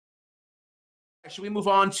Should we move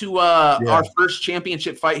on to Yeah. our first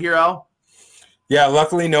championship fight here, Al? Yeah,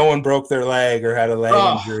 luckily no one broke their leg or had a leg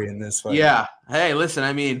Oh, injury in this fight. Yeah. Hey, listen,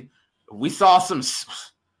 I mean, we saw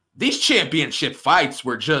these championship fights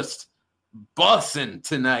were just bussing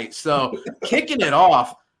tonight. So kicking it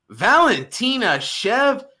off, Valentina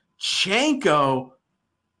Shevchenko,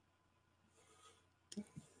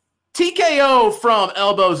 TKO from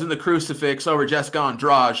elbows in the crucifix over Jessica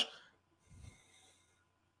Andrade.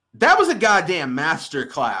 That was a goddamn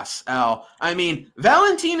masterclass, Al. I mean,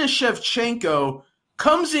 Valentina Shevchenko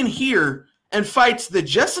comes in here and fights the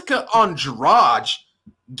Jessica Andrade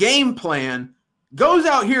game plan, goes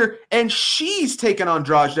out here and she's taking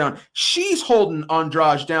Andrade down. She's holding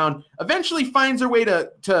Andrade down, eventually finds her way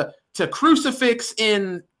to crucifix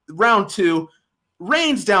in round 2,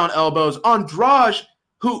 rains down elbows. Andrade,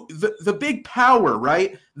 who the big power,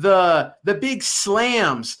 right? The big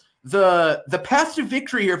slams. The path to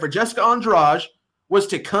victory here for Jessica Andrade was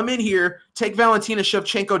to come in here, take Valentina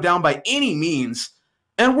Shevchenko down by any means,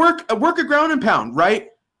 and work a ground and pound, right?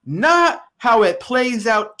 Not how it plays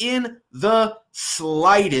out in the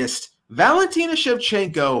slightest. Valentina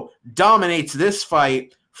Shevchenko dominates this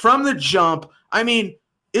fight from the jump. I mean,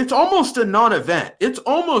 it's almost a non-event. It's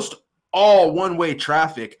almost all one-way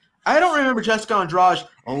traffic. I don't remember Jessica Andrade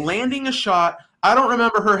landing a shot. I don't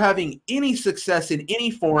remember her having any success in any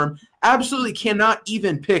form. Absolutely cannot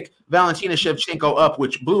even pick Valentina Shevchenko up,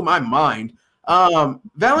 which blew my mind.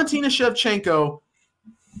 Valentina Shevchenko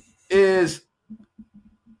is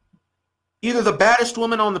either the baddest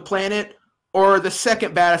woman on the planet or the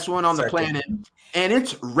second baddest woman on the planet. And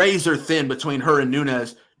it's razor thin between her and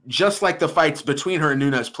Nunes, just like the fights between her and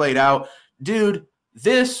Nunes played out. Dude,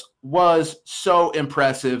 this was so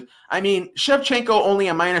impressive. I mean, Shevchenko only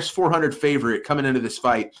a minus 400 favorite coming into this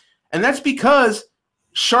fight. And that's because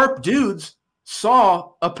sharp dudes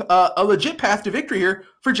saw a legit path to victory here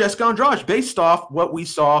for Jessica Andrade based off what we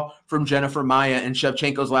saw from Jennifer Maia in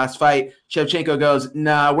Shevchenko's last fight. Shevchenko goes,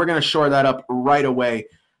 nah, we're going to shore that up right away.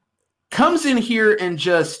 Comes in here and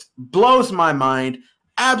just blows my mind.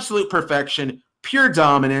 Absolute perfection, pure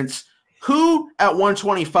dominance. Who at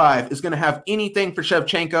 125 is going to have anything for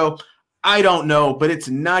Shevchenko? I don't know, but it's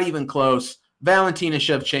not even close. Valentina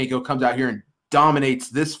Shevchenko comes out here and dominates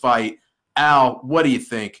this fight. Al, what do you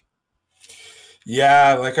think?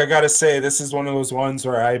 Yeah, like I got to say, this is one of those ones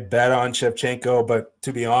where I bet on Shevchenko, but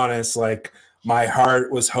to be honest, like my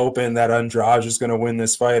heart was hoping that Andrade was going to win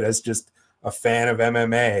this fight as just a fan of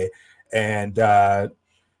MMA. And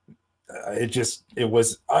it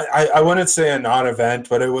was, I wouldn't say a non-event,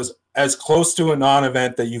 but it was as close to a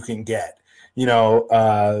non-event that you can get. You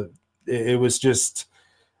know, it was just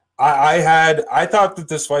I thought that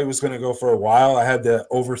this fight was going to go for a while. I had the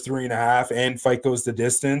over 3.5 and fight goes the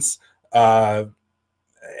distance,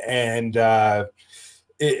 and I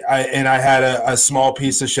had a small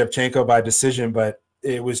piece of Shevchenko by decision, but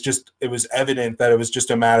it was evident that it was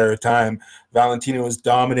just a matter of time. Valentina was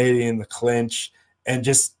dominating in the clinch, and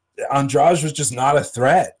just Andrade was just not a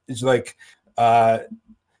threat. It's like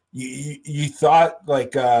you thought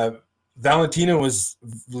like Valentina was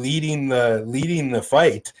leading the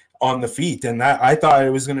fight on the feet, and I thought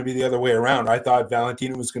it was going to be the other way around. I thought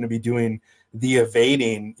Valentina was going to be doing the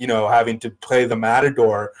evading, you know, having to play the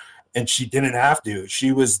matador, and she didn't have to.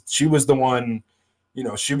 She was the one, you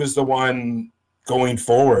know, she was the one going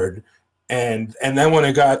forward. And then when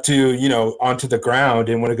it got to, you know, onto the ground,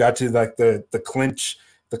 and when it got to like the clinch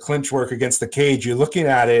work against the cage, you're looking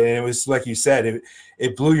at it, and it was like you said,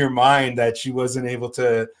 it blew your mind that she wasn't able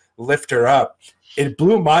to lift her up. It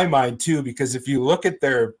blew my mind too, because if you look at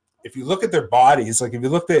their bodies, like if you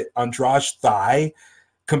looked at Andrade's thigh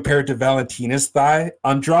compared to Valentina's thigh,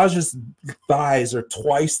 Andrade's thighs are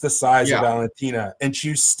twice the size of Valentina, and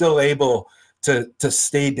she's still able to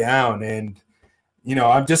stay down. And you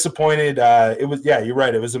know, I'm disappointed. You're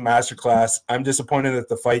right. It was a masterclass. I'm disappointed that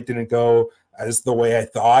the fight didn't go as the way I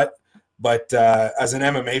thought. But as an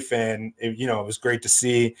MMA fan, it was great to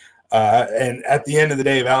see. And at the end of the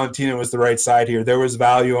day, Valentina was the right side here. There was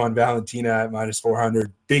value on Valentina at minus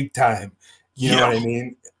 400, big time. You know what I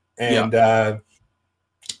mean?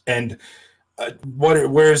 And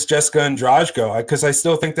where's Jessica Andrade go? Because I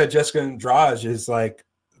still think that Jessica Andrade is like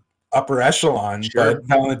upper echelon, but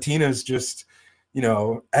Valentina's just, you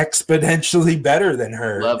know, exponentially better than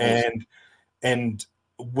her. Levels. And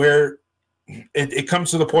where it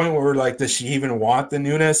comes to the point where we're like, does she even want the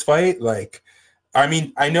Nunes fight? Like, I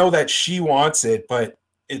mean, I know that she wants it, but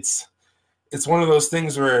it's one of those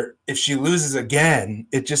things where if she loses again,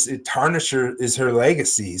 it tarnishes her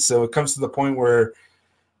legacy. So it comes to the point where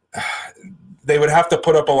they would have to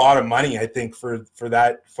put up a lot of money, I think, for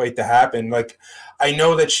that fight to happen. Like, I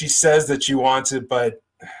know that she says that she wants it, but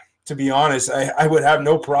to be honest, I would have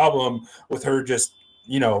no problem with her just,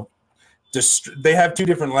 they have two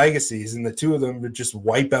different legacies, and the two of them would just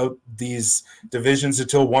wipe out these divisions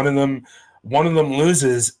until one of them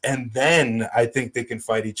loses, and then I think they can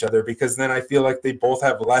fight each other, because then I feel like they both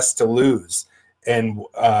have less to lose. And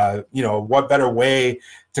what better way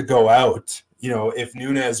to go out? If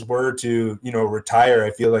Nunes were to retire,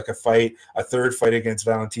 I feel like a third fight against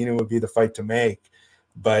Valentina would be the fight to make.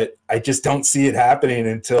 But I just don't see it happening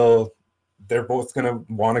until they're both going to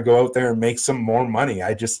want to go out there and make some more money.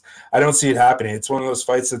 I don't see it happening. It's one of those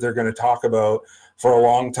fights that they're going to talk about for a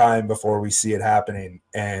long time before we see it happening.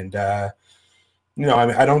 And, I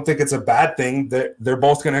don't think it's a bad thing that they're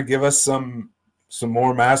both going to give us some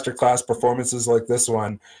more masterclass performances like this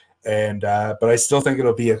one. And, but I still think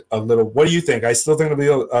it'll be a little, what do you think? I still think it'll be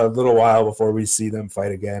a little while before we see them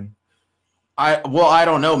fight again. I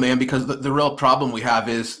don't know, man, because the real problem we have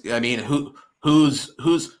is, I mean, who's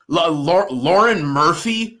Lauren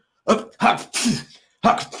Murphy?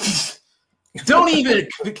 Don't even,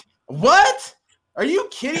 what? Are you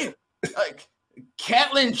kidding?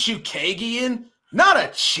 Katlyn Chookagian? Not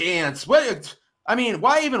a chance. What? I mean,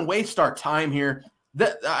 why even waste our time here?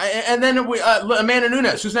 And then Amanda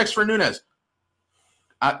Nunes. Who's next for Nunes?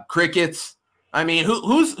 Crickets. I mean,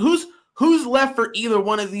 who's left for either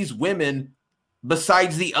one of these women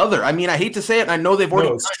besides the other? I mean, I hate to say it, and I know they've already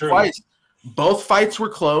done it twice. Both fights were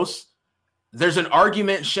close. There's an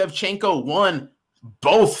argument Shevchenko won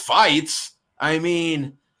both fights. I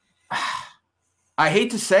mean, I hate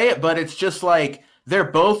to say it, but it's just like they're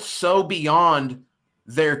both so beyond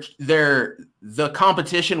the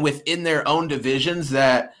competition within their own divisions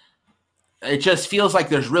that it just feels like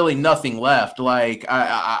there's really nothing left. Like,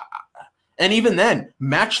 and even then,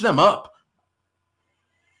 match them up.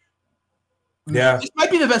 Yeah, this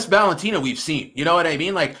might be the best Valentina we've seen. You know what I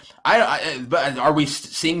mean? Like, but are we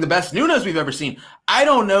seeing the best Nunes we've ever seen? I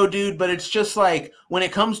don't know, dude. But it's just like when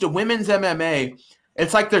it comes to women's MMA,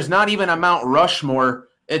 it's like there's not even a Mount Rushmore.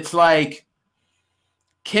 It's like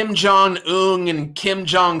Kim Jong-un and Kim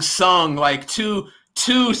Jong-sung, like two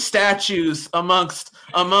statues amongst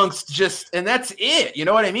just, and that's it. You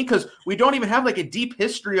know what I mean? Because we don't even have like a deep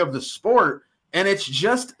history of the sport, and it's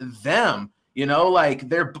just them. Like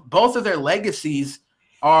both of their legacies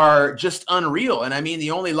are just unreal. And I mean,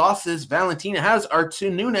 the only losses Valentina has are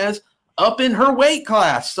to Nunes up in her weight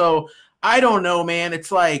class. So I don't know, man.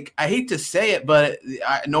 It's like, I hate to say it, but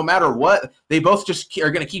no matter what, they both just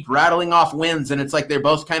are going to keep rattling off wins. And it's like they're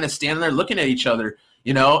both kind of standing there looking at each other.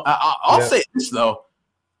 I'll say this, though.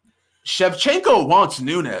 Shevchenko wants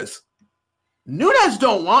Nunes. Nunes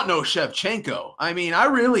don't want no Shevchenko. I mean, I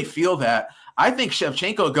really feel that. I think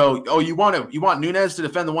Shevchenko go, oh, you want Nunes to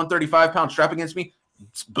defend the 135-pound strap against me?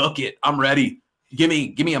 Let's book it. I'm ready. Give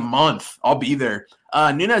me a month. I'll be there.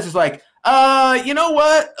 Nunes is like, you know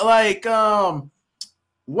what? Like,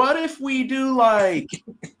 what if we do like,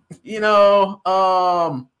 that's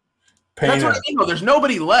what I mean. There's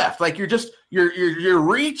nobody left. Like you're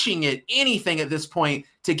reaching at anything at this point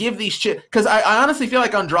to give these because I honestly feel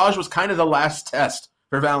like Andrade was kind of the last test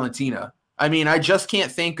for Valentina. I mean, I just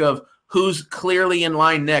can't think of who's clearly in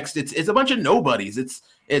line next. It's a bunch of nobodies.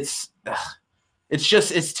 It's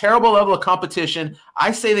terrible level of competition.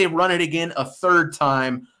 I say they run it again a third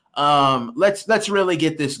time. Let's really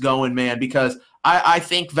get this going, man, because I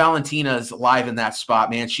think Valentina's live in that spot,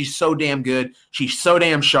 man. She's so damn good. She's so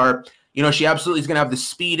damn sharp. She absolutely is going to have the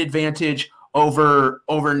speed advantage over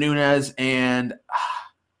Nunes, and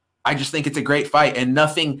I just think it's a great fight. And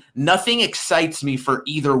nothing excites me for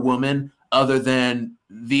either woman other than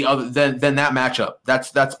than that matchup.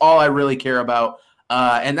 That's all I really care about.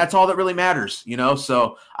 And that's all that really matters,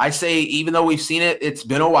 So I say, even though we've seen it, it's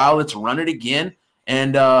been a while. Let's run it again,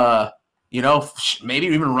 and maybe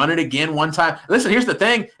even run it again one time. Listen, here's the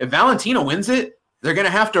thing: if Valentina wins it, they're gonna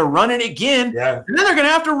have to run it again, and then they're gonna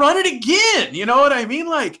have to run it again. You know what I mean?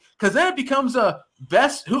 Like, because then it becomes a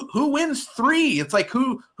best who wins 3. It's like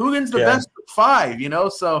who wins the best 5.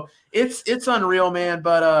 So it's unreal, man.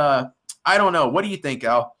 But I don't know. What do you think,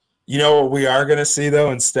 Al? You know what we are going to see,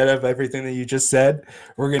 though, instead of everything that you just said?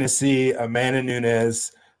 We're going to see Amanda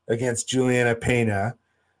Nunes against Juliana Pena.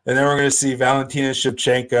 And then we're going to see Valentina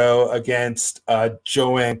Shevchenko against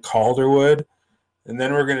Joanne Calderwood. And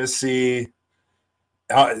then we're going to see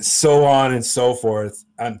so on and so forth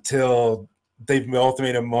until they've both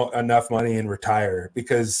made enough money and retire.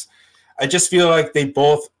 Because I just feel like they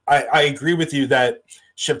both – I agree with you that –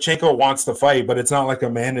 Shevchenko wants to fight, but it's not like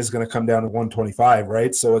Amanda's going to come down to 125,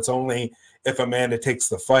 right? So it's only if Amanda takes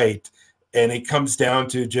the fight. and it comes down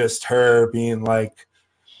to just her being like,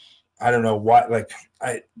 I don't know what, like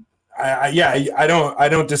I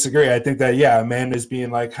don't disagree. I think that, yeah, Amanda's being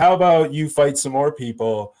like, how about you fight some more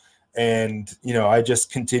people, and I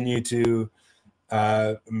just continue to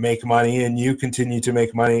make money and you continue to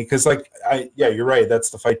make money, because you're right, that's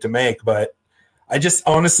the fight to make. But I just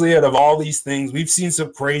honestly, out of all these things, we've seen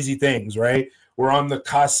some crazy things, right? We're on the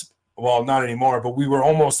cusp, well, not anymore, but we were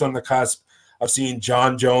almost on the cusp of seeing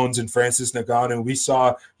John Jones and Francis Ngannou. We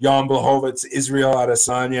saw Jan Blachowicz, Israel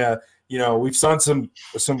Adesanya. We've seen some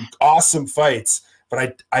awesome fights,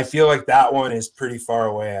 but I feel like that one is pretty far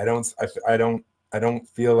away. I don't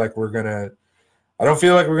feel like we're gonna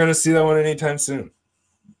see that one anytime soon.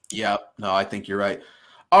 Yeah, no, I think you're right.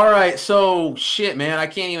 All right, so shit, man, I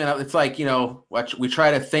can't even. It's like, we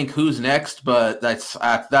try to think who's next, but that's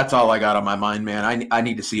all I got on my mind, man. I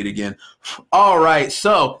need to see it again. All right,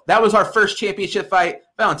 so that was our first championship fight,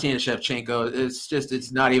 Valentina Shevchenko.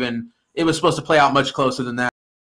 It's not even. It was supposed to play out much closer than that.